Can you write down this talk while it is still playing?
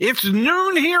It's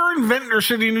noon here in Ventnor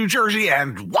City, New Jersey,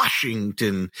 and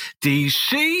Washington,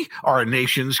 D.C., our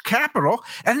nation's capital.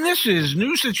 And this is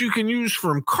news that you can use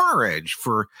from Car Edge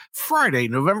for Friday,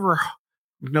 November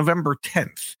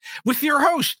 10th, with your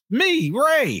host, me,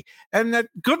 Ray, and that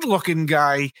good-looking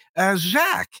guy,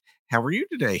 Zach. How are you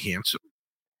today, handsome?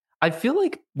 I feel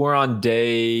like we're on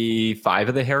day 5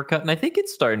 of the haircut, and I think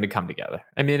it's starting to come together.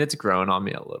 I mean, it's grown on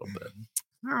me a little bit.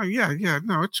 Oh, yeah.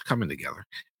 No, it's coming together.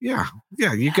 Yeah.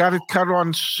 You got it cut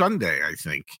on Sunday, I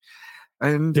think.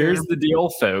 And here's the deal,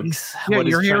 folks. Yeah,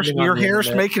 your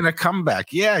hair's making a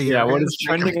comeback. Yeah. What is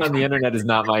trending on the internet is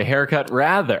not my haircut.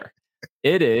 Rather,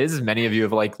 it is, many of you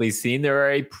have likely seen, there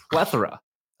are a plethora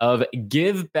of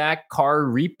GiveBackCar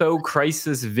repo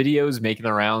crisis videos making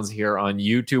the rounds here on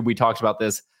YouTube. We talked about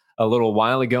this a little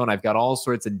while ago, and I've got all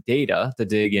sorts of data to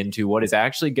dig into what is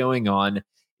actually going on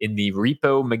in the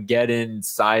repo-mageddon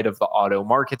side of the auto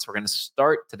markets. We're going to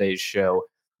start today's show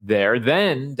there.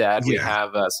 Then, Dad, we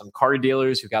have some car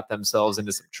dealers who got themselves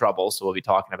into some trouble. So we'll be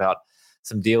talking about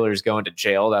some dealers going to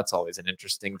jail. That's always an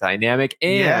interesting dynamic.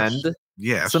 And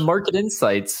some market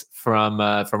insights from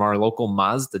our local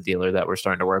Mazda dealer that we're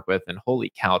starting to work with. And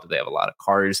holy cow, do they have a lot of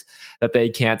cars that they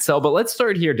can't sell. But let's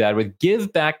start here, Dad, with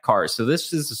GiveBackCar. So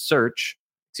this is a search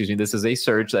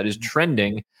that is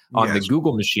trending on the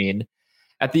Google machine.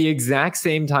 At the exact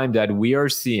same time, Dad, we are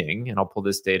seeing, and I'll pull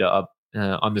this data up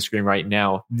on the screen right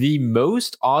now, the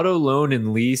most auto loan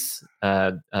and lease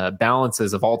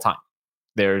balances of all time.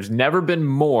 There's never been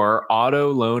more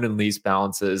auto loan and lease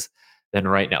balances than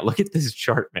right now. Look at this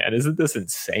chart, man. Isn't this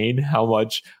insane how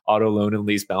much auto loan and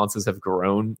lease balances have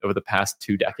grown over the past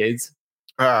 2 decades?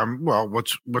 Well,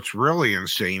 what's really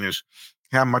insane is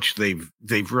how much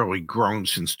they've really grown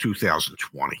since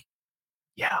 2020.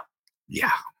 Yeah.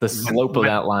 The slope of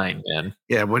that line, man.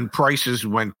 Yeah, when prices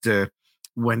went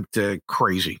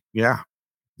crazy. Yeah.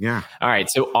 All right.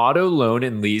 So auto loan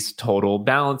and lease total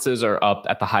balances are up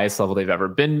at the highest level they've ever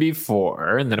been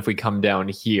before. And then if we come down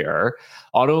here,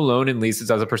 auto loan and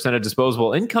leases as a percent of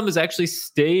disposable income has actually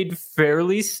stayed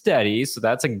fairly steady. So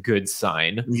that's a good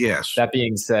sign. Yes. That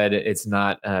being said, it's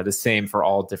not the same for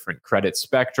all different credit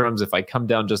spectrums. If I come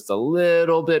down just a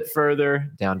little bit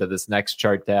further, down to this next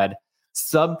chart, Dad,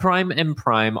 subprime and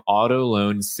prime auto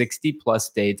loan 60-plus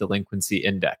day delinquency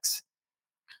index.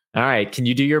 All right. Can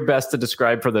you do your best to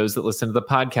describe for those that listen to the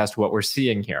podcast what we're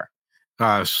seeing here?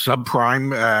 Subprime,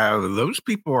 those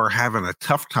people are having a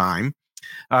tough time.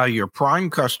 Your prime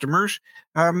customers,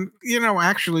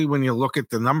 actually, when you look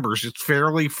at the numbers, it's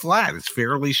fairly flat. It's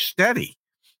fairly steady.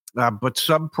 But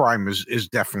subprime is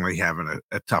definitely having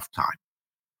a tough time.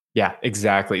 Yeah,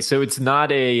 exactly. So it's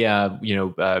not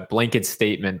a blanket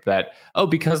statement that,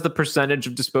 because the percentage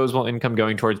of disposable income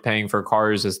going towards paying for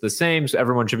cars is the same, so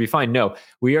everyone should be fine. No,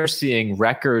 we are seeing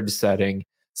record-setting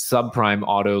subprime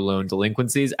auto loan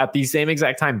delinquencies at the same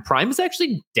exact time. Prime is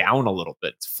actually down a little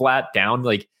bit. It's flat down.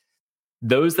 Like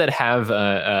those that have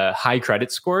high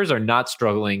credit scores are not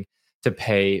struggling to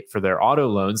pay for their auto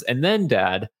loans. And then,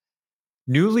 Dad,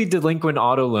 newly delinquent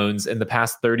auto loans in the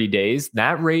past 30 days,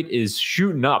 that rate is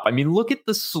shooting up. I mean, look at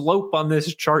the slope on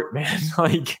this chart, man.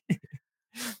 Like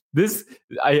this,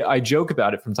 I joke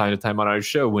about it from time to time on our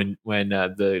show. When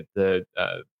the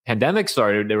pandemic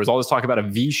started, there was all this talk about a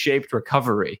V-shaped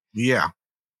recovery. Yeah.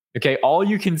 Okay. All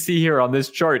you can see here on this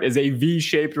chart is a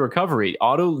V-shaped recovery.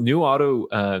 New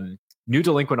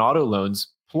delinquent auto loans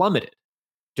plummeted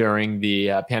during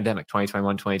the pandemic,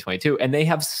 2021, 2022, and they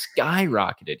have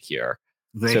skyrocketed here.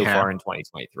 Far in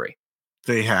 2023.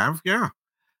 They have, yeah.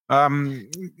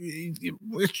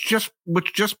 Which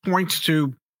just points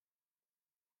to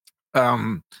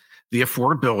the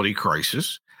affordability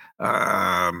crisis,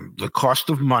 the cost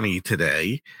of money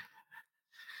today.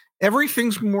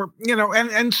 Everything's more,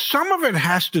 and some of it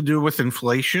has to do with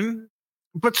inflation,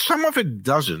 but some of it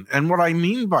doesn't. And what I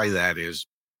mean by that is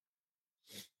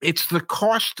it's the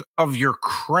cost of your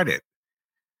credit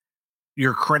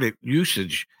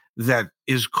usage that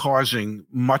is causing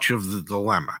much of the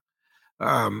dilemma.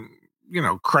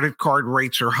 Credit card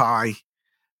rates are high,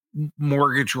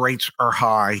 mortgage rates are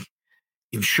high,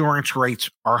 insurance rates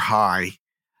are high,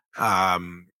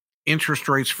 interest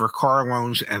rates for car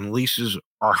loans and leases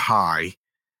are high.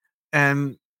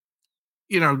 And,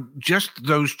 just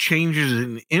those changes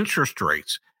in interest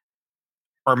rates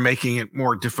are making it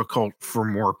more difficult for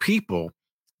more people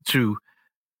to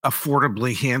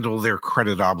affordably handle their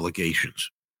credit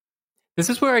obligations. This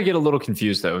is where I get a little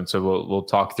confused, though, and so we'll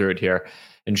talk through it here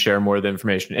and share more of the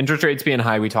information. Interest rates being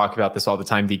high, we talk about this all the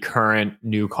time. The current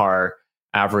new car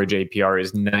average APR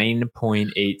is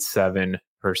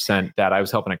 9.87%. That I was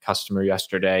helping a customer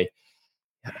yesterday,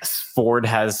 Ford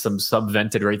has some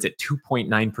subvented rates at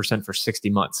 2.9% for 60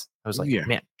 months. I was like,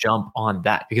 man, jump on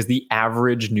that, because the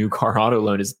average new car auto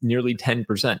loan is nearly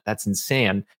 10%. That's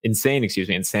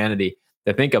insanity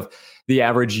to think of. The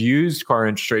average used car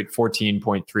interest rate,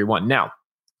 14.31. Now,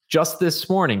 just this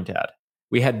morning, Dad,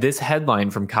 we had this headline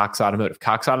from Cox Automotive.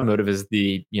 Cox Automotive is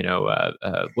the,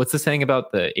 what's the saying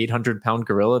about the 800-pound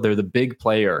gorilla? They're the big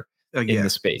player in the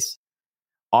space.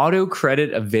 Auto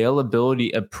credit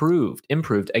availability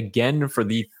improved again for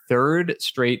the third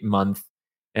straight month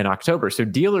in October. So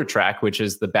DealerTrack, which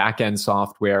is the back-end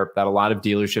software that a lot of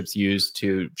dealerships use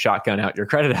to shotgun out your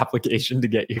credit application to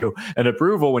get you an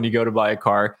approval when you go to buy a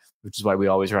car, which is why we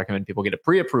always recommend people get a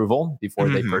pre-approval before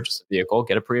they purchase a vehicle.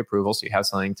 Get a pre-approval so you have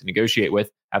something to negotiate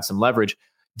with, have some leverage.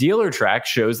 DealerTrack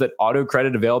shows that auto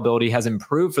credit availability has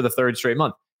improved for the third straight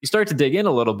month. You start to dig in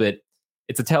a little bit,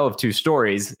 it's a tale of two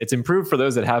stories. It's improved for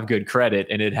those that have good credit,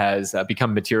 and it has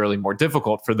become materially more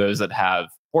difficult for those that have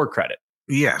poor credit.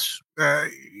 Yes.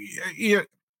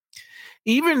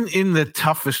 Even in the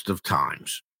toughest of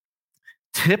times,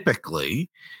 typically,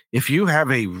 if you have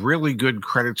a really good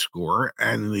credit score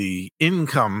and the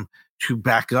income to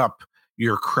back up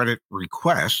your credit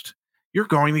request, you're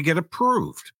going to get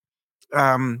approved.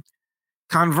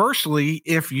 Conversely,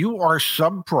 if you are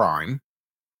subprime,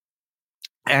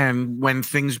 and when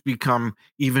things become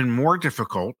even more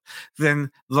difficult,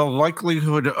 then the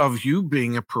likelihood of you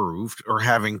being approved or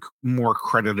having more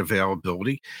credit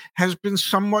availability has been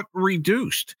somewhat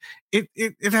reduced. It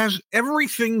has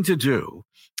everything to do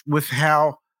with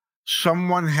how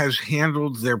someone has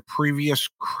handled their previous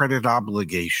credit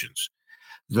obligations.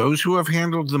 Those who have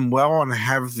handled them well and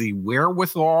have the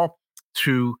wherewithal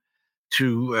to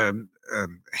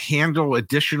handle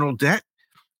additional debt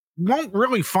won't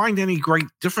really find any great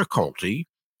difficulty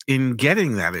in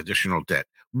getting that additional debt.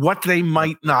 What they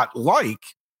might not like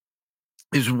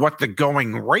is what the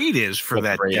going rate is for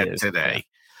that debt today.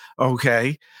 Yeah.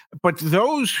 Okay. But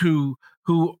those who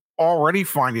already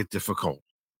find it difficult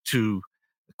to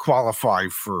qualify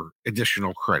for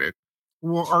additional credit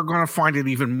are going to find it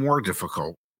even more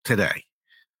difficult today.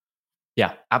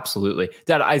 Yeah, absolutely.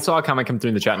 Dad, I saw a comment come through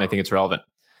in the chat and I think it's relevant.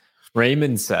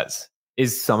 Raymond says,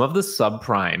 is some of the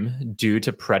subprime due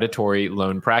to predatory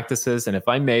loan practices? And if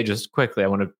I may, just quickly,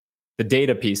 the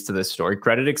data piece to this story.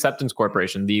 Credit Acceptance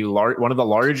Corporation, one of the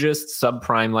largest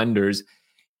subprime lenders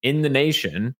in the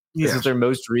nation. This is their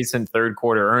most recent third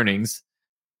quarter earnings.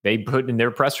 They put in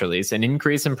their press release an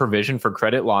increase in provision for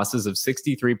credit losses of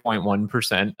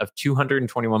 63.1% of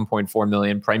 $221.4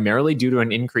 million, primarily due to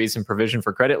an increase in provision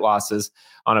for credit losses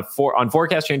on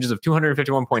forecast changes of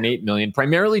 $251.8 million,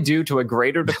 primarily due to a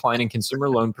greater decline in consumer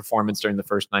loan performance during the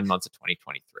first 9 months of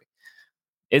 2023.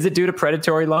 Is it due to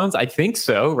predatory loans? I think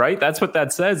so, right? That's what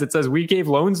that says. It says we gave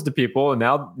loans to people and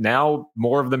now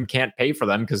more of them can't pay for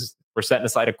them because we're setting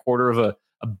aside a quarter of a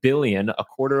billion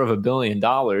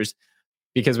dollars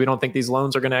because we don't think these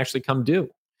loans are going to actually come due.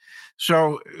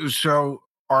 So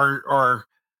are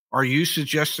you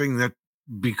suggesting that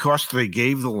because they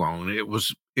gave the loan, it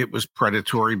was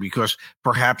predatory because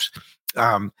perhaps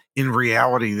in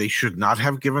reality they should not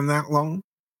have given that loan?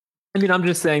 I mean, I'm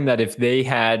just saying that if they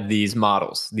had these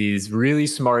models, these really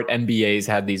smart MBAs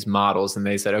had these models and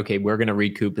they said, okay, we're going to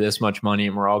recoup this much money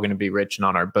and we're all going to be rich and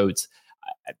on our boats.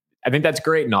 I think that's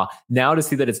great and all. Now to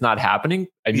see that it's not happening,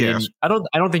 I mean, yes. I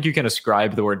don't think you can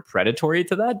ascribe the word predatory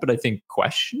to that, but I think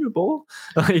questionable.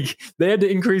 Like they had to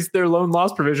increase their loan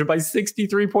loss provision by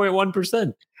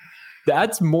 63.1%.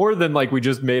 That's more than like we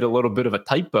just made a little bit of a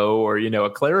typo or, a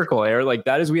clerical error. Like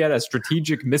that is, we had a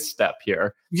strategic misstep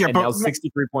here. Yeah, and but now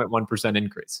 63.1%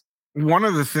 increase. One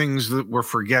of the things that we're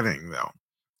forgetting though,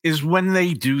 is when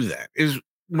they do that, is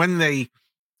when they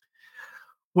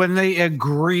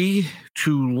agree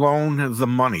to loan the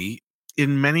money,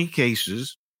 in many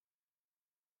cases,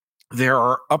 there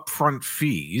are upfront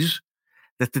fees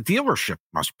that the dealership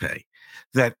must pay,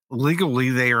 that legally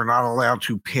they are not allowed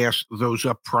to pass those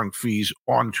upfront fees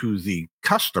onto the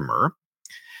customer.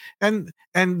 And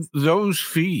those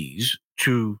fees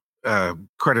to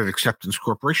Credit Acceptance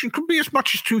Corporation could be as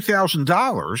much as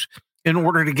 $2,000 in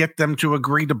order to get them to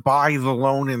agree to buy the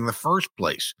loan in the first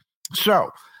place.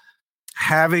 So,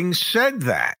 having said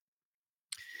that,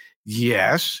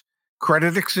 yes,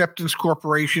 Credit Acceptance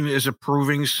Corporation is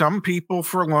approving some people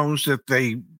for loans that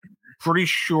they pretty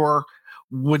sure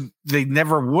they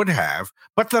never would have.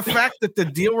 But the fact that the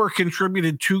dealer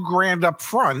contributed $2,000 up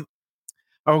front,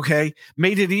 okay,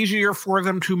 made it easier for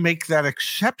them to make that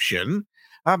exception.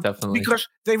 Definitely. Because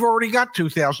they've already got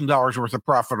 $2,000 worth of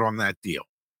profit on that deal.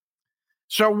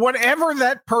 So whatever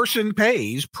that person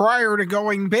pays prior to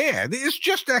going bad is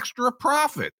just extra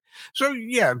profit. So,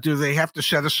 yeah, do they have to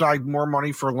set aside more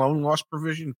money for loan loss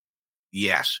provision?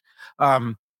 Yes.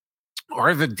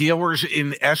 Are the dealers,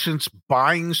 in essence,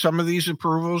 buying some of these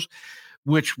approvals,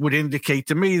 which would indicate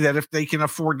to me that if they can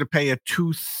afford to pay a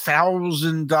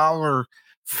 $2,000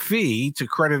 fee to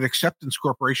Credit Acceptance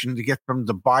Corporation to get them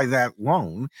to buy that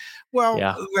loan, well,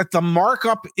 Yeah. that the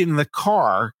markup in the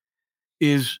car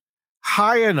is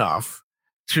high enough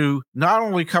to not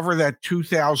only cover that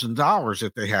 $2,000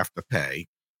 that they have to pay,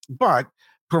 but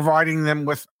providing them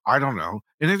with, I don't know,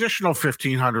 an additional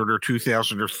 $1,500 or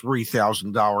 $2,000 or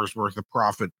 $3,000 worth of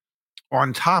profit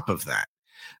on top of that.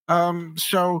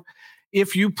 So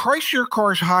if you price your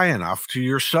cars high enough to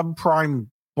your subprime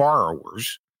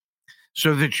borrowers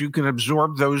so that you can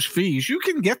absorb those fees, you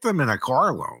can get them in a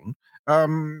car loan.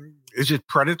 Is it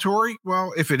predatory?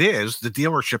 Well, if it is, the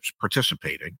dealership's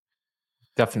participating.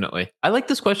 Definitely. I like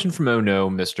this question from Oh No,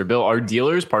 Mr. Bill. Are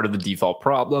dealers part of the default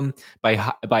problem by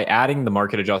adding the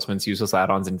market adjustments, useless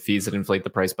add-ons, and fees that inflate the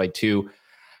price by $2,000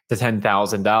 to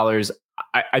 $10,000?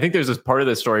 I think there's this part of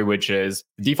the story, which is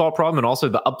the default problem and also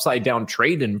the upside down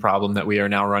trade-in problem that we are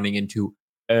now running into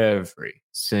every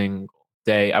single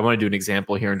day. I want to do an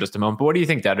example here in just a moment. But what do you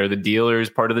think, Dad? Are the dealers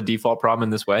part of the default problem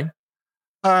in this way?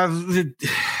 I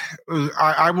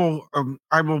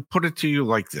will put it to you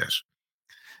like this.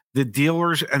 The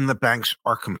dealers and the banks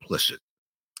are complicit.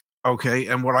 Okay.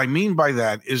 And what I mean by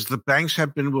that is the banks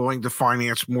have been willing to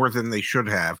finance more than they should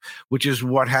have, which is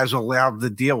what has allowed the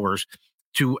dealers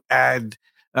to add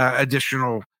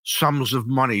additional sums of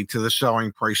money to the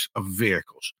selling price of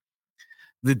vehicles.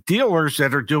 The dealers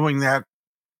that are doing that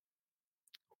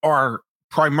are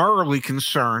primarily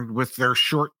concerned with their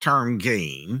short-term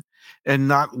gain and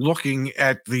not looking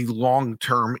at the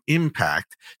long-term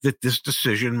impact that this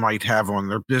decision might have on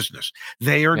their business.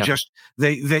 They are just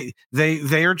they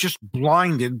are just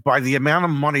blinded by the amount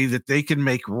of money that they can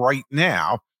make right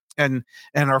now, and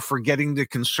are forgetting to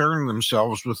concern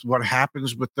themselves with what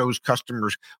happens with those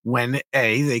customers when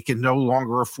A, they can no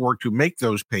longer afford to make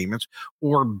those payments,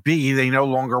 or B, they no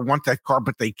longer want that car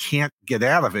but they can't get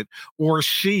out of it, or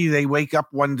C, they wake up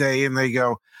one day and they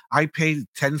go, I paid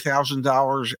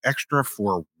 $10,000 extra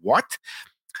for what?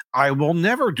 I will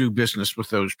never do business with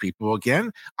those people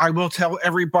again. I will tell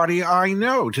everybody I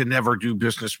know to never do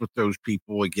business with those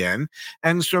people again.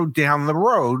 And so down the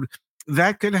road,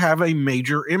 that could have a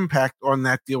major impact on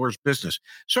that dealer's business.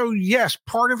 So yes,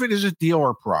 part of it is a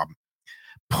dealer problem.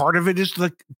 Part of it is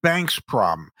the bank's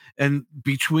problem. And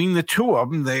between the two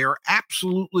of them, they are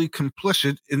absolutely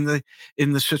complicit in the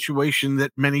situation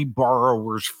that many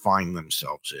borrowers find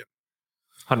themselves in.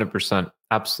 100%.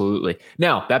 Absolutely.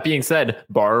 Now, that being said,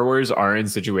 borrowers are in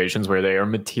situations where they are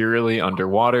materially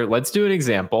underwater. Let's do an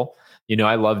example. You know,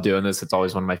 I love doing this. It's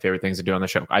always one of my favorite things to do on the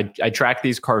show. I track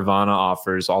these Carvana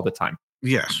offers all the time.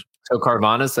 Yes. So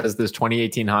Carvana says this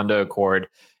 2018 Honda Accord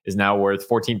is now worth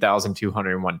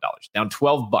 $14,201, down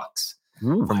 $12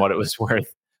 from what it was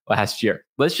worth last year.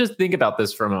 Let's just think about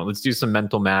this for a moment. Let's do some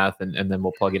mental math and then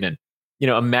we'll plug it in. You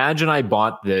know, imagine I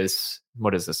bought this.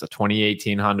 What is this? A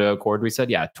 2018 Honda Accord? We said,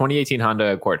 yeah, 2018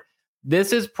 Honda Accord.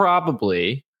 This is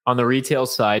probably on the retail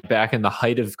side back in the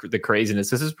height of the craziness.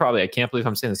 This is probably, I can't believe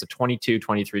I'm saying this, a $22,000,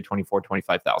 $23,000, $24,000,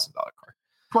 $25,000 car.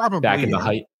 Probably back in the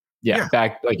height. Yeah,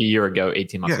 back like a year ago,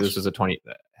 18 months. Yes. This was a 20.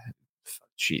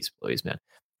 Jeez, please, man.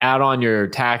 Add on your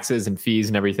taxes and fees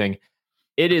and everything.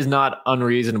 It is not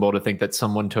unreasonable to think that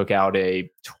someone took out a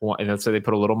let's say they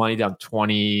put a little money down,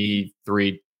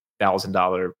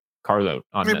 $23,000 car loan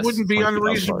on this. It wouldn't be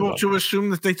unreasonable to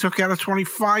assume that they took out a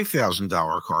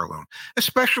 $25,000 car loan,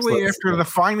 especially after the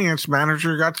finance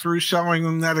manager got through selling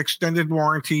them that extended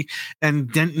warranty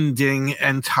and dent and ding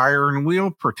and tire and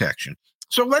wheel protection.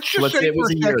 So let's just say for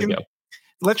a second,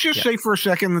 say for a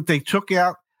second that they took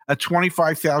out a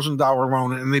 $25,000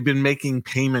 loan and they've been making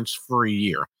payments for a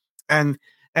year, and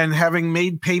having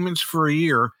made payments for a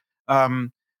year,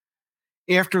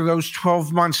 after those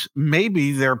 12 months,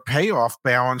 maybe their payoff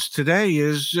balance today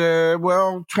is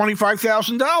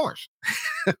 $25,000.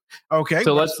 Okay,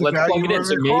 so let's plug it in.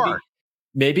 So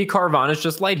maybe Carvana's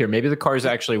just light here. Maybe the car is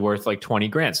actually worth like 20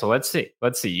 grand. So let's see.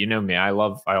 You know me. I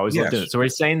always love doing it. So we're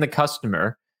saying the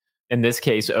customer in this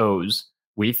case owes,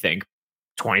 we think,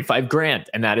 25 grand,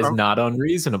 and that is not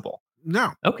unreasonable.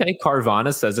 No. Okay.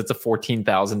 Carvana says it's a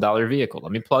 $14,000 vehicle.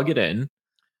 Let me plug it in.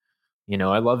 You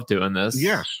know, I love doing this.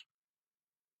 Yes.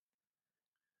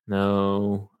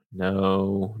 No.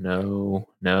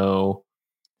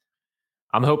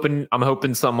 I'm hoping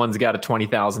someone's got a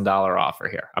 $20,000 offer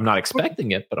here. I'm not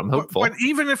expecting it, but I'm hopeful. But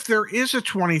even if there is a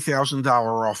 $20,000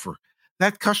 offer,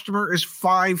 that customer is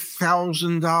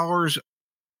 $5,000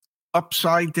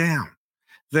 upside down.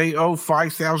 they owe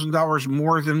 $5,000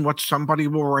 more than what somebody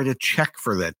will write a check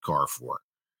for that car for.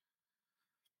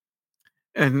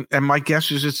 And my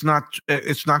guess is it's not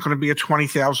going to be a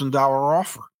 $20,000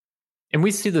 offer. And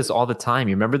we see this all the time.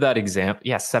 You remember that example?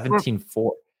 Yeah, 17.4.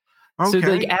 So Okay.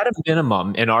 like at a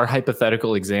minimum, in our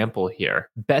hypothetical example here,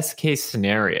 best case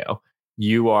scenario,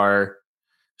 you are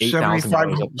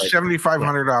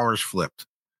 $7,500 flipped,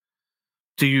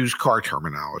 to use car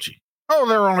terminology. Oh,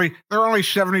 they're only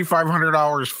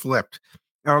 $7,500 flipped.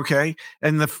 Okay.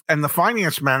 And the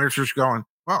finance manager's going,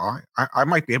 well, I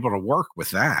might be able to work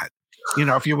with that.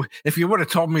 If you would have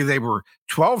told me they were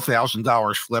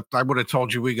 $12,000 flipped, I would have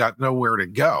told you we got nowhere to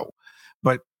go.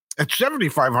 But at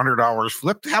 $7,500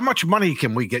 flipped, how much money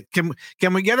can we get? Can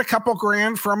we get a couple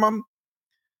grand from them?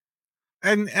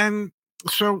 And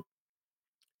so,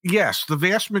 yes, the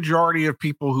vast majority of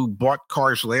people who bought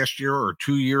cars last year or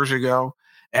 2 years ago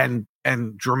and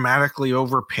dramatically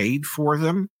overpaid for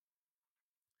them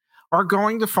are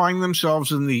going to find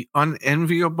themselves in the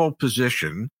unenviable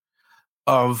position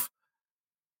of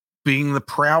being the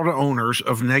proud owners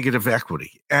of negative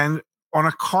equity. And on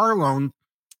a car loan,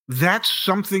 that's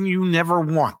something you never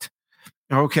want.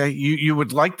 Okay. You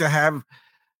would like to have,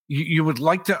 you would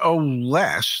like to owe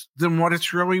less than what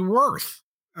it's really worth.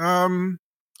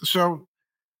 So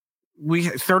we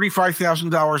had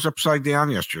 $35,000 upside down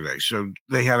yesterday. So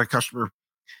they had a customer.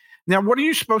 Now, what are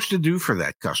you supposed to do for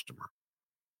that customer?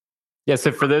 Yeah.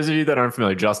 So for those of you that aren't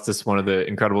familiar, Justice, one of the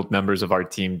incredible members of our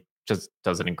team, just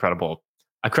does an incredible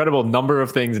number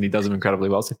of things, and he does them incredibly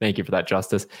well. So thank you for that,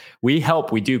 Justice. We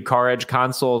help. We do Car Edge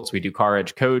consults. We do Car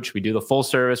Edge coach. We do the full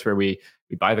service where we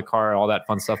buy the car, all that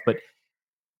fun stuff. But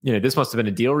this must have been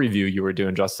a deal review you were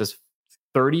doing, Justice.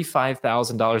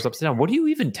 $35,000 upside down. What do you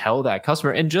even tell that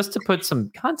customer? And just to put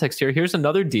some context here, here's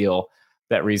another deal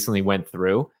that recently went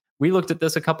through. We looked at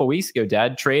this a couple weeks ago,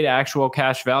 Dad. Trade actual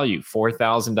cash value,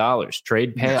 $4,000.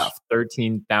 Trade payoff,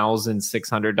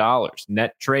 $13,600.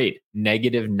 Net trade,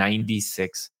 negative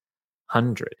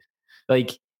 $9,600.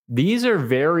 Like, these are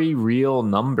very real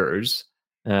numbers.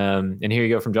 And here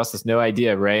you go from Justice. No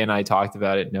idea. Ray and I talked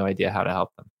about it. No idea how to help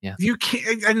them. Yeah. You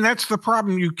can't, and that's the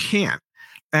problem. You can't.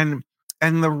 And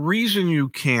the reason you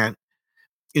can't,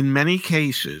 in many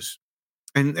cases,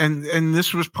 and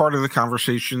this was part of the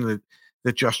conversation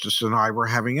that Justice and I were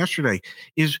having yesterday,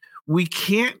 is we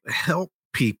can't help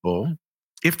people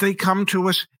if they come to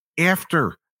us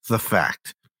after the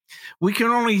fact. We can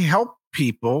only help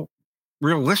people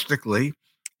realistically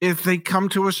if they come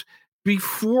to us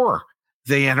before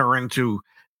they enter into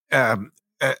an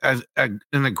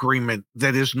agreement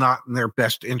that is not in their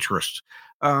best interest.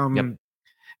 And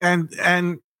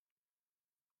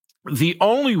the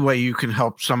only way you can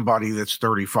help somebody that's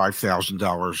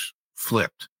 $35,000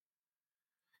 flipped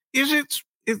is it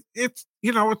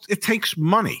takes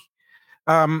money.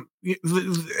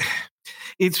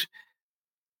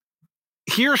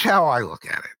 Here's how I look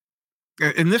at it.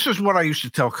 And this is what I used to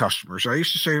tell customers. I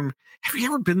used to say to them, have you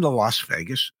ever been to Las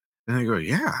Vegas? And they go,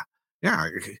 yeah.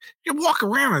 You walk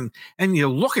around and you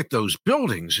look at those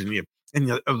buildings and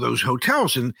those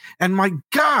hotels and my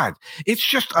God, it's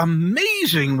just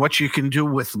amazing what you can do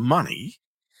with money.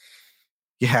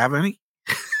 You have any?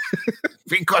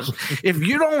 Because if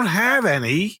you don't have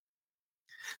any,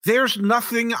 there's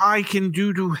nothing I can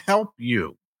do to help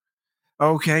you.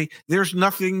 Okay? There's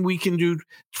nothing we can do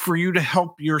for you to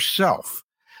help yourself.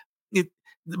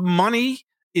 Money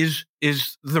is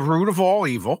the root of all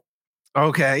evil.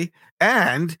 Okay?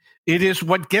 And it is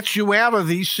what gets you out of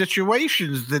these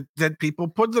situations that people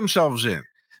put themselves in.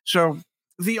 So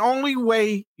the only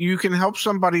way you can help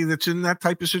somebody that's in that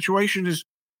type of situation is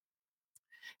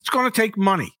it's going to take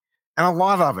money, and a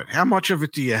lot of it. How much of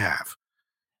it do you have?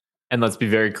 And let's be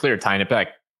very clear, tying it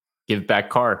back.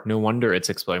 GiveBackCar. No wonder it's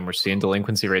exploding. We're seeing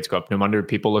delinquency rates go up. No wonder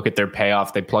people look at their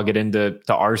payoff, they plug it into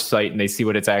our site, and they see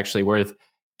what it's actually worth.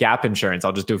 Gap insurance.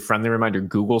 I'll just do a friendly reminder.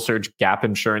 Google search Gap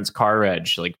insurance Car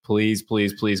Edge. Like, please,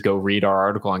 please, please go read our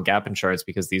article on Gap insurance,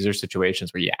 because these are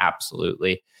situations where you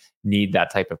absolutely need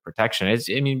that type of protection.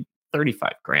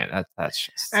 $35,000. That's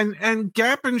just and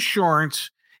Gap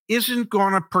insurance isn't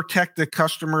going to protect the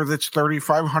customer that's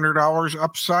 $3,500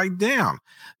 upside down.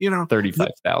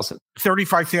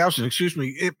 $35,000. Excuse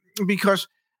me, because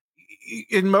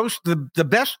in most the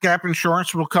best Gap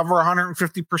insurance will cover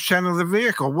 150% of the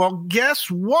vehicle. Well, guess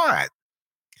what?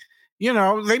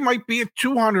 They might be at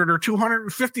 200 or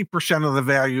 250% of the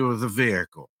value of the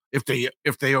vehicle if they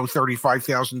owe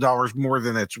 $35,000 more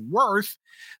than it's worth.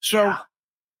 So yeah.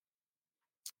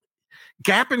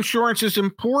 Gap insurance is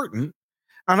important.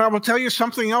 And I will tell you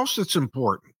something else that's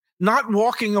important. Not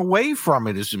walking away from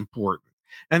it is important.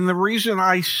 And the reason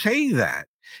I say that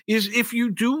is if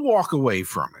you do walk away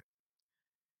from it,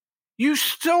 you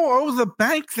still owe the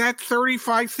bank that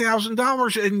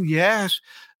 $35,000. And yes,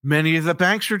 many of the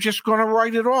banks are just going to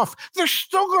write it off. They're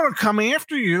still going to come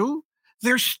after you.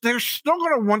 They're still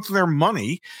going to want their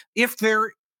money. If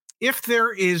there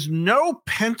is no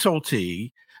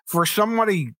penalty for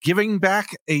somebody giving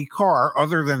back a car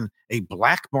other than a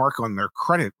black mark on their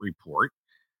credit report,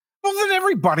 well, then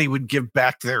everybody would give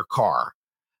back their car.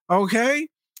 Okay?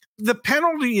 The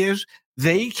penalty is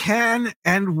they can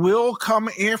and will come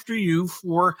after you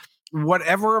for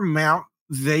whatever amount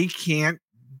they can't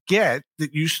get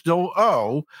that you still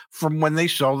owe from when they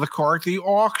sell the car at the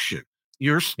auction.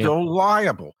 You're still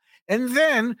liable. And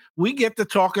then we get to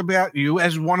talk about you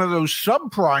as one of those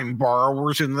subprime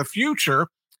borrowers in the future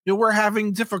that we're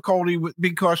having difficulty with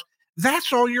because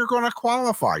that's all you're going to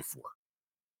qualify for.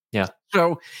 Yeah.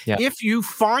 So if you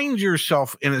find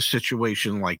yourself in a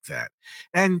situation like that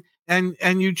and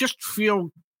you just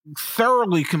feel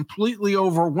thoroughly, completely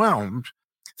overwhelmed,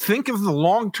 think of the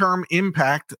long-term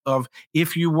impact of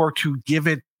if you were to give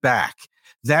it back.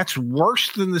 That's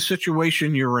worse than the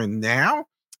situation you're in now.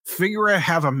 Figure out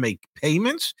how to make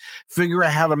payments, figure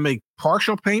out how to make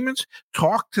partial payments,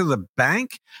 talk to the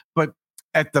bank, but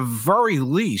at the very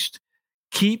least,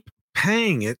 keep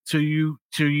paying it till you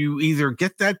either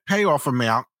get that payoff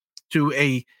amount to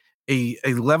a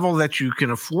level that you can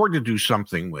afford to do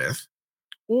something with,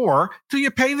 or till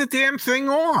you pay the damn thing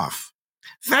off.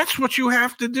 That's what you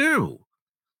have to do.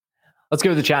 Let's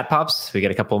go to the chat, Pops. We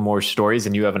got a couple more stories,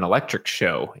 and you have an electric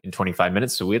show in 25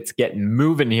 minutes. So let's get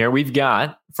moving here. We've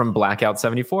got from Blackout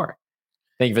 74.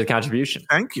 Thank you for the contribution.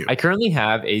 Thank you. I currently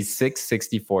have a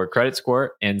 664 credit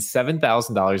score and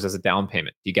 $7,000 as a down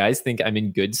payment. Do you guys think I'm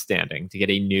in good standing to get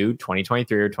a new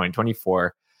 2023 or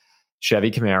 2024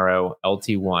 Chevy Camaro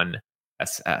LT1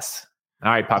 SS?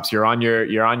 All right, Pops, you're on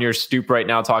your stoop right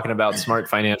now talking about smart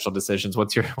financial decisions.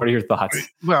 What are your thoughts?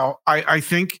 Well, I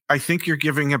think you're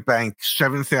giving a bank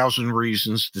 7,000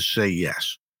 reasons to say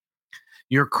yes.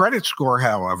 Your credit score,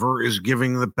 however, is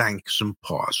giving the bank some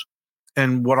pause.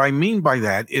 And what I mean by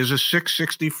that is a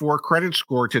 664 credit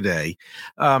score today.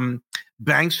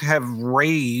 Banks have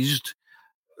raised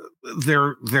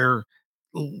their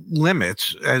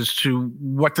limits as to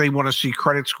what they want to see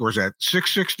credit scores at.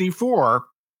 664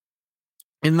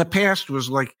 in the past was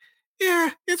like,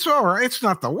 yeah, it's all right. It's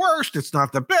not the worst. It's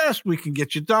not the best. We can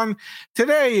get you done.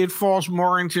 Today, it falls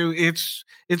more into it's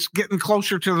getting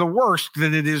closer to the worst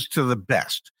than it is to the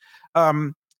best.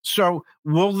 So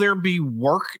will there be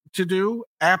work to do?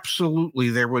 Absolutely,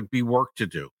 there would be work to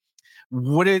do.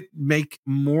 Would it make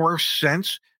more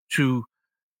sense to,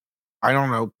 I don't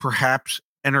know, perhaps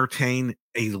entertain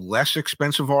a less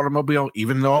expensive automobile,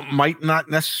 even though it might not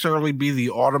necessarily be the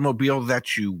automobile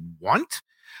that you want,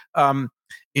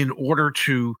 in order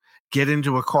to get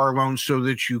into a car loan so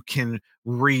that you can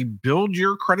rebuild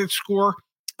your credit score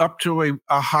up to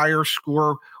a higher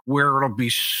score where it'll be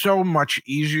so much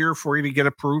easier for you to get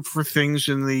approved for things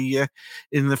in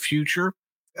the future,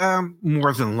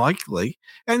 more than likely.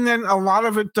 And then a lot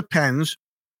of it depends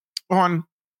on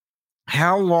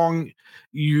how long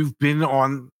you've been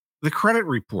on the credit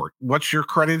report. What's your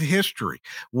credit history?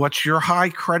 What's your high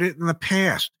credit in the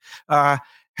past?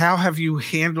 How have you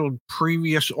handled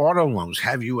previous auto loans?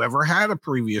 Have you ever had a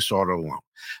previous auto loan?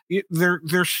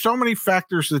 There's so many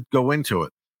factors that go into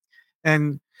it.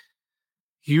 And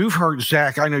you've heard,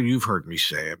 Zach, I know you've heard me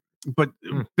say it, but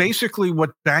basically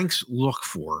what banks look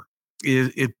for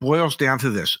is, it boils down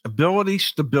to this: ability,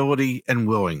 stability, and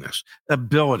willingness.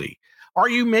 Ability. Are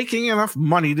you making enough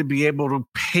money to be able to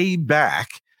pay back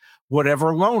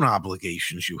whatever loan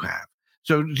obligations you have?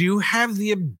 So do you have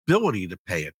the ability to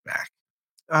pay it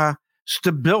back?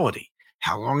 Stability.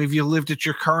 How long have you lived at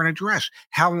your current address?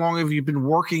 How long have you been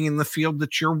working in the field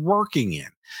that you're working in?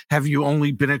 Have you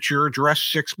only been at your address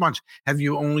 6 months? Have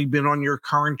you only been on your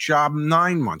current job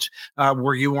 9 months?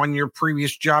 Were you on your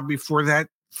previous job before that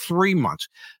 3 months?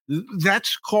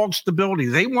 That's called stability.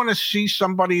 They want to see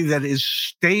somebody that is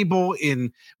stable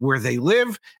in where they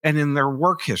live and in their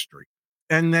work history.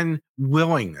 And then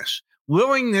willingness.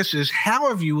 Willingness is, how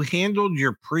have you handled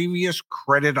your previous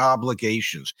credit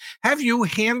obligations? Have you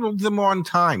handled them on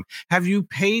time? Have you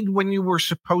paid when you were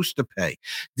supposed to pay?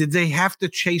 Did they have to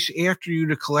chase after you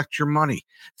to collect your money?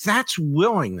 That's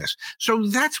willingness. So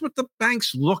that's what the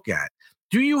banks look at.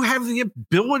 Do you have the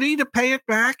ability to pay it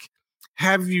back?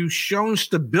 Have you shown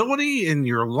stability in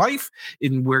your life,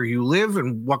 in where you live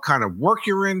and what kind of work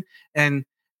you're in?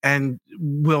 And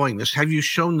willingness. Have you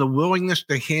shown the willingness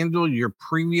to handle your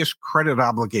previous credit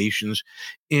obligations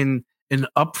in an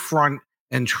upfront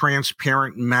and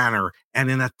transparent manner and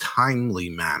in a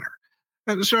timely manner?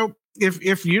 And so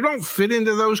if you don't fit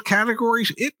into those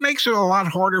categories, it makes it a lot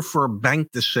harder for a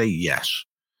bank to say yes.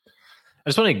 I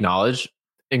just want to acknowledge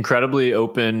incredibly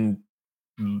open,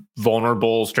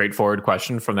 vulnerable, straightforward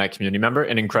question from that community member,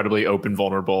 and incredibly open,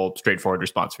 vulnerable, straightforward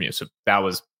response from you. So that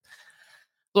was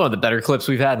one of the better clips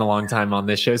we've had in a long time on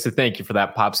this show. So thank you for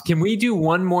that, Pops. Can we do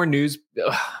one more news?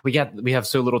 We have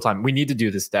so little time. We need to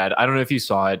do this, Dad. I don't know if you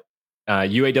saw it.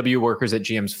 UAW workers at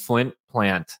GM's Flint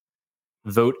plant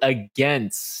vote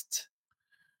against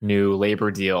new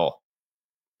labor deal.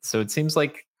 So it seems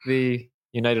like the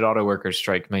United Auto Workers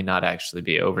strike may not actually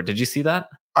be over. Did you see that?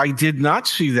 I did not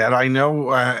see that. I know.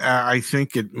 I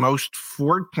think at most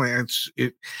Ford plants.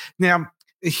 Now,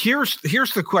 here's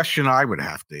the question I would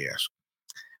have to ask: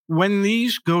 when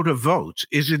these go to votes,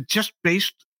 is it just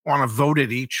based on a vote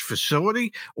at each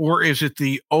facility, or is it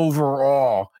the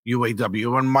overall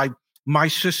UAW? And my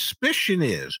suspicion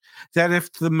is that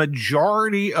if the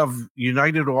majority of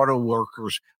United Auto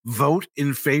Workers vote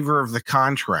in favor of the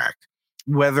contract,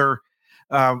 whether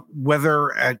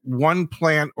at one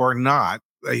plant or not,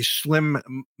 a slim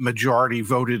majority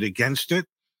voted against it.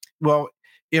 Well,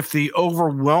 if the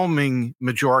overwhelming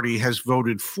majority has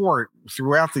voted for it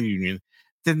throughout the union,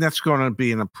 then that's going to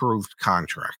be an approved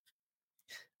contract.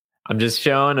 I'm just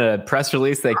showing a press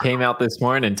release that came out this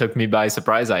morning and took me by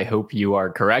surprise. I hope you are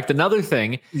correct. Another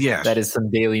thing that is some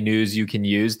daily news you can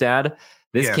use, Dad.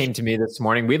 This came to me this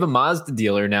morning. We have a Mazda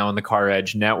dealer now on the Car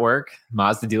Edge network.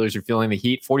 Mazda dealers are feeling the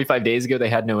heat. 45 days ago, they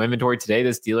had no inventory. Today,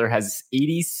 this dealer has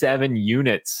 87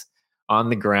 units on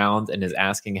the ground and is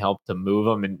asking help to move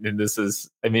them. And this is,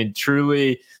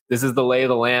 truly, this is the lay of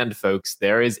the land, folks.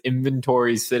 There is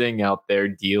inventory sitting out there,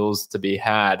 deals to be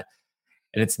had.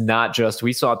 And it's not just,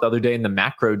 we saw it the other day in the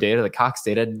macro data, the Cox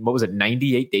data, what was it,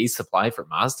 98 days supply for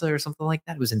Mazda or something like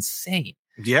that? It was insane.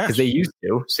 Yeah. Because they used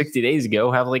to, 60 days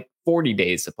ago, have like 40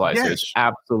 days supply. Yes. So it's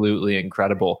absolutely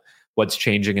incredible what's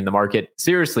changing in the market,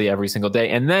 seriously, every single day.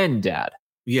 And then, Dad.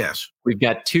 Yes. We've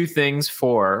got two things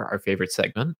for our favorite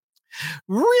segment.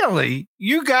 Really?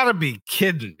 You got to be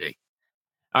kidding me.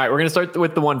 All right, we're going to start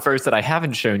with the one first that I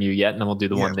haven't shown you yet, and then we'll do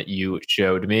the one that you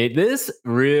showed me. This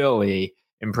really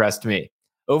impressed me.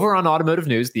 Over on Automotive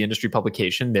News, the industry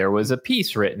publication, there was a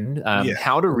piece written,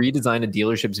 how to redesign a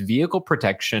dealership's vehicle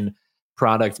protection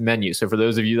product menu. So for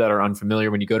those of you that are unfamiliar,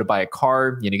 when you go to buy a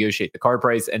car, you negotiate the car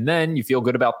price, and then you feel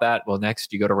good about that. Well,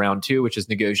 next you go to round two, which is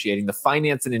negotiating the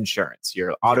finance and insurance,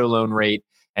 your auto loan rate,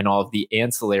 and all of the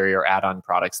ancillary or add-on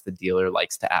products the dealer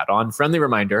likes to add on. Friendly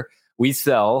reminder, we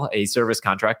sell a service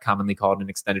contract, commonly called an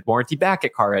extended warranty, back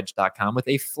at caredge.com with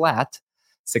a flat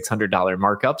 $600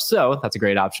 markup. So that's a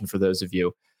great option for those of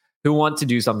you who want to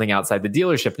do something outside the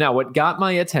dealership. Now, what got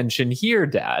my attention here,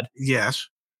 Dad? Yes.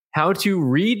 How to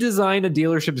redesign a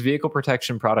dealership's vehicle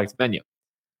protection product menu.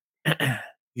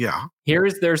 Yeah. Here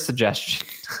is their suggestion.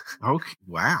 Okay.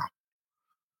 Wow.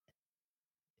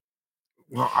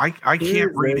 Well, I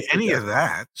can't read any of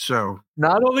that. So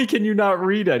not only can you not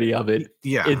read any of it,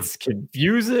 it's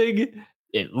confusing.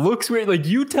 It looks weird. Like,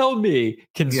 you tell me,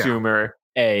 consumer,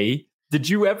 A, did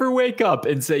you ever wake up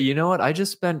and say, you know what? I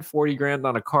just spent 40 grand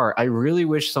on a car. I really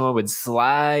wish someone would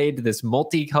slide this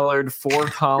multicolored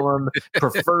 4-column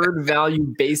preferred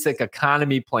value basic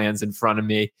economy plans in front of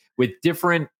me with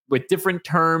different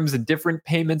terms and different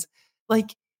payments.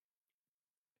 Like,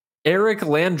 Eric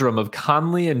Landrum of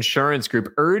Conley Insurance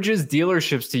Group urges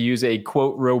dealerships to use a,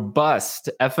 quote, robust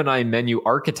F&I menu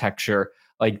architecture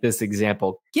like this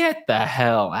example. Get the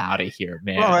hell out of here,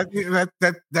 man. Well,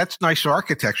 that's nice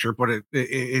architecture, but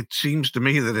it seems to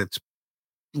me that it's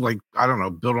like, I don't know,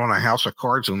 built on a house of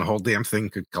cards and the whole damn thing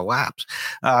could collapse.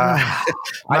 I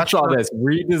saw this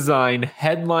redesign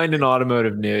headline in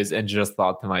Automotive News and just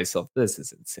thought to myself, this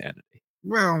is insanity.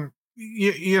 Well,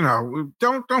 you know,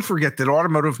 don't forget that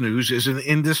Automotive News is an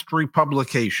industry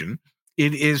publication.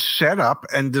 It is set up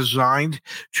and designed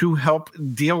to help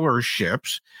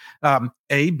dealerships,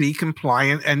 A, be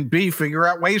compliant, and B, figure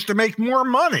out ways to make more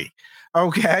money.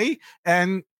 Okay,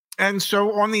 and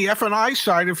so on the F&I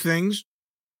side of things,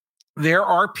 there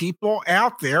are people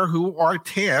out there who are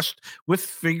tasked with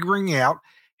figuring out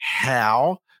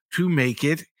how to make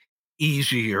it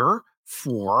easier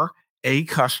for a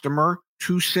customer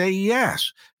to say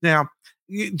yes. Now,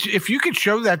 if you could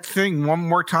show that thing one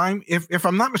more time, if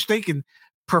I'm not mistaken,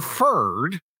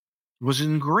 preferred was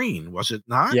in green, was it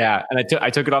not? Yeah, and I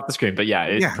took it off the screen, but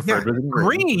preferred was in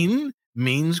green. Green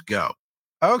means go.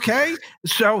 Okay,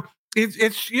 so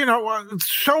it's you know,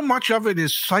 so much of it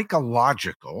is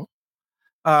psychological.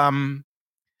 I'm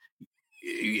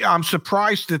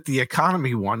surprised that the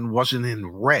economy one wasn't in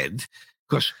red,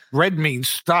 because red means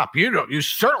stop. You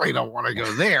certainly don't want to go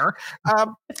there.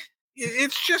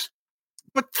 It's just,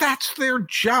 but that's their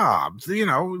job. You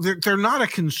know, they're not a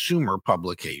consumer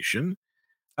publication.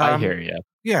 I hear you.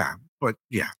 Yeah, but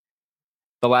yeah.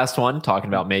 The last one, talking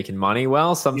about making money.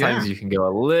 Well, sometimes you can go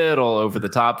a little over the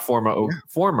top.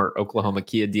 Former Oklahoma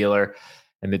Kia dealer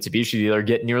and Mitsubishi dealer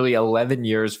get nearly 11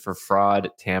 years for fraud,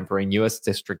 tampering. U.S.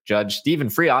 District Judge Stephen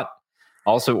Friot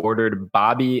also ordered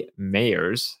Bobby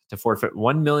Mayers to forfeit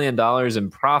 $1 million in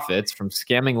profits from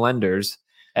scamming lenders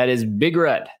at his Big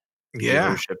Red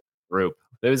dealership group.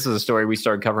 This is a story we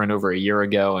started covering over a year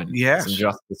ago, and some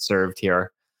justice served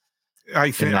here.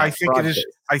 I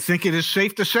think it is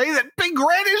safe to say that Big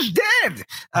Red is dead.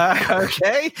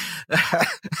 Okay,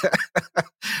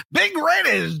 Big Red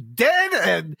is dead,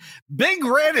 and Big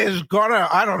Red is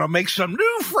gonna make some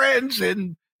new friends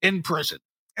in prison.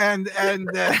 And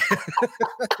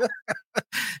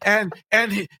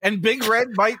and Big Red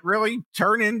might really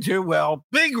turn into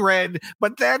Big Red,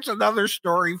 but that's another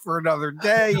story for another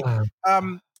day.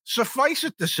 Suffice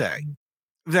it to say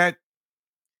that,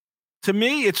 to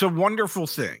me, it's a wonderful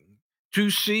thing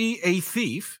to see a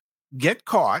thief get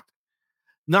caught,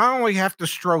 not only have to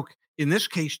stroke, in this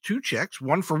case, 2 checks,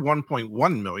 one for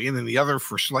 1.1 million and the other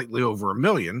for slightly over $1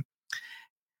 million,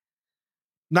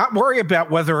 not worry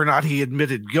about whether or not he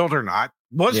admitted guilt or not,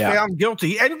 was found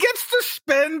guilty, and gets to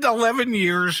spend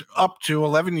up to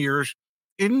 11 years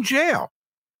in jail.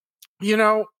 You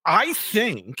know, I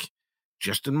think,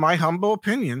 just in my humble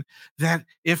opinion, that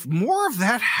if more of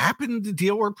that happened to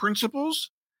dealer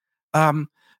principals,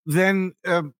 then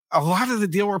a lot of the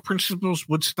dealer principals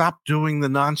would stop doing the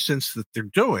nonsense that they're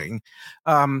doing.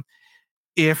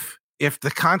 If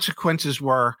the consequences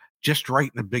were just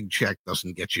writing a big check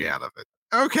doesn't get you out of it.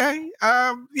 Okay.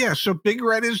 So Big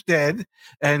Red is dead,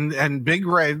 and Big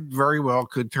Red very well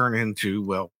could turn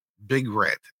into, Big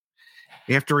Red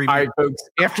after he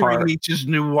meets his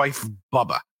new wife,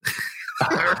 Bubba.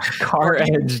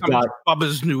 CarEdge.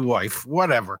 Bubba's new wife,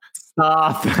 whatever.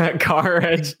 Stop at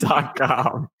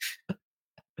CarEdge.com.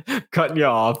 Cutting you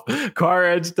off.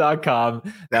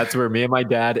 CarEdge.com. That's where me and my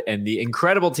dad and the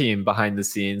incredible team behind the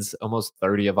scenes, almost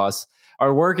 30 of us,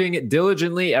 are working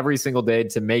diligently every single day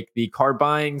to make the car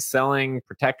buying, selling,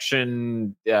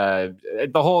 protection,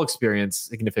 the whole experience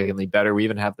significantly better. We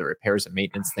even have the repairs and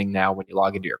maintenance thing now when you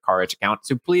log into your CarEdge account.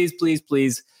 So please, please,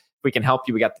 please, if we can help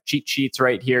you, we got the cheat sheets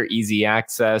right here, easy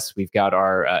access. We've got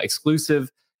our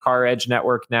exclusive CarEdge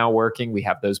network now working. We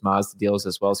have those Mazda deals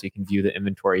as well, so you can view the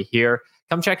inventory here.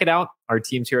 Come check it out. Our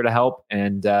team's here to help,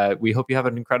 and we hope you have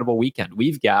an incredible weekend.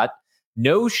 We've got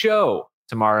no show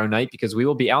tomorrow night because we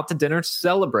will be out to dinner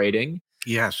celebrating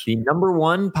the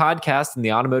 #1 podcast in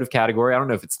the automotive category. I don't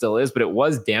know if it still is, but it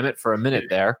was, damn it, for a minute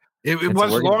there. It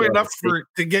was long enough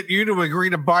to get you to agree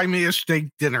to buy me a steak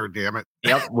dinner, damn it.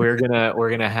 Yep, we're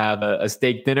gonna have a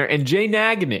steak dinner. And Jay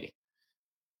Nagamy,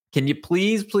 can you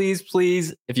please,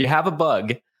 if you have a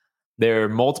bug, there are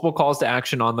multiple calls to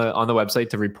action on the website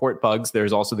to report bugs.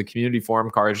 There's also the community forum,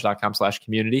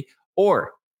 caredge.com/community,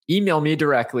 or email me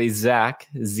directly, Zach,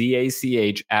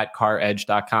 ZACH, at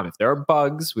caredge.com. If there are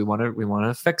bugs, we want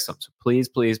to fix them. So please,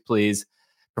 please, please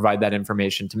provide that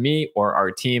information to me or our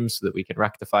team so that we can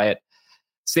rectify it.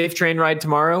 Safe train ride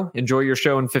tomorrow. Enjoy your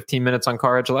show in 15 minutes on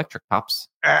CarEdge Electric, Pops.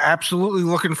 Absolutely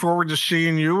looking forward to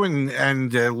seeing you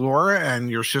and Laura and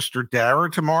your sister Dara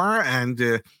tomorrow,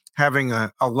 and having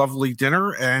a lovely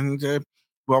dinner, and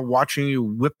watching you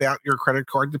whip out your credit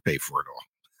card to pay for it all.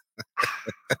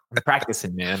 I'm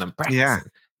practicing, man. I'm practicing.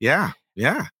 Yeah.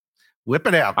 Whip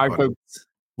it out. All right, folks.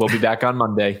 We'll be back on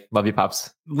Monday. Love you,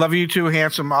 Pops. Love you too,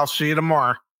 handsome. I'll see you tomorrow.